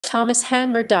Thomas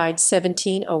Hanmer died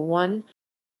 1701.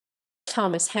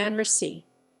 Thomas Hanmer c.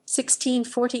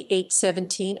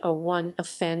 1648–1701 of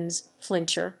Fenns,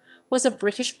 Flintshire, was a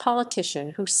British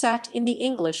politician who sat in the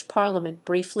English Parliament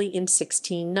briefly in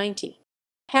 1690.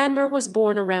 Hanmer was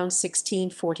born around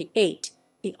 1648,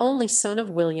 the only son of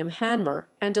William Hanmer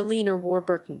and Eleanor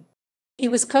Warburton. He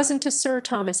was cousin to Sir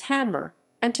Thomas Hanmer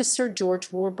and to Sir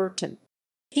George Warburton.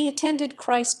 He attended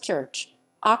Christ Church,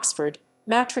 Oxford,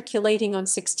 matriculating on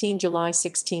 16 July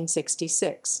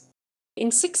 1666. In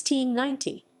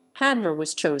 1690, Hamner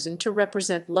was chosen to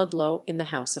represent Ludlow in the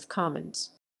House of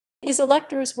Commons. His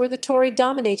electors were the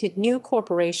Tory-dominated new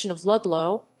corporation of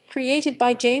Ludlow, created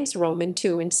by James Roman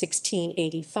II in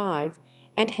 1685,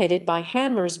 and headed by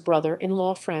Hanmer's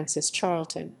brother-in-law Francis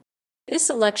Charlton.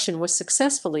 This election was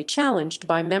successfully challenged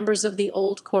by members of the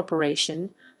old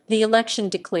corporation, the election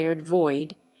declared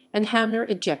void, and Hamner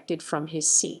ejected from his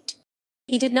seat.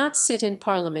 He did not sit in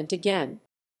Parliament again.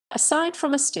 Aside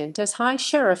from a stint as High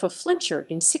Sheriff of Flintshire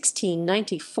in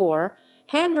 1694,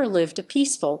 Hamner lived a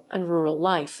peaceful and rural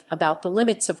life, about the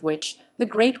limits of which the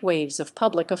great waves of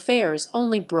public affairs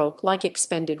only broke like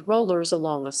expended rollers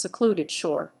along a secluded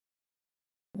shore.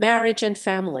 Marriage and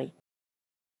family.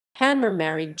 Hamner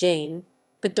married Jane,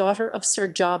 the daughter of Sir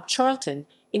George Charlton,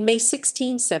 in May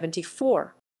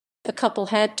 1674. The couple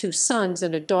had 2 sons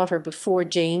and a daughter before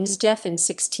Jane's death in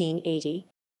 1680.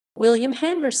 William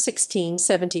Hanmer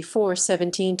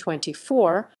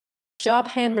 1674–1724, Job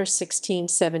Hanmer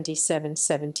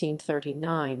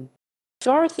 1677–1739.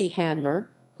 Dorothy Hanmer,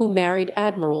 who married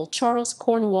Admiral Charles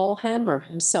Cornwall Hanmer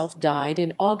himself, died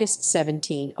in August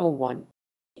 1701.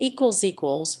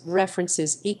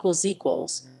 References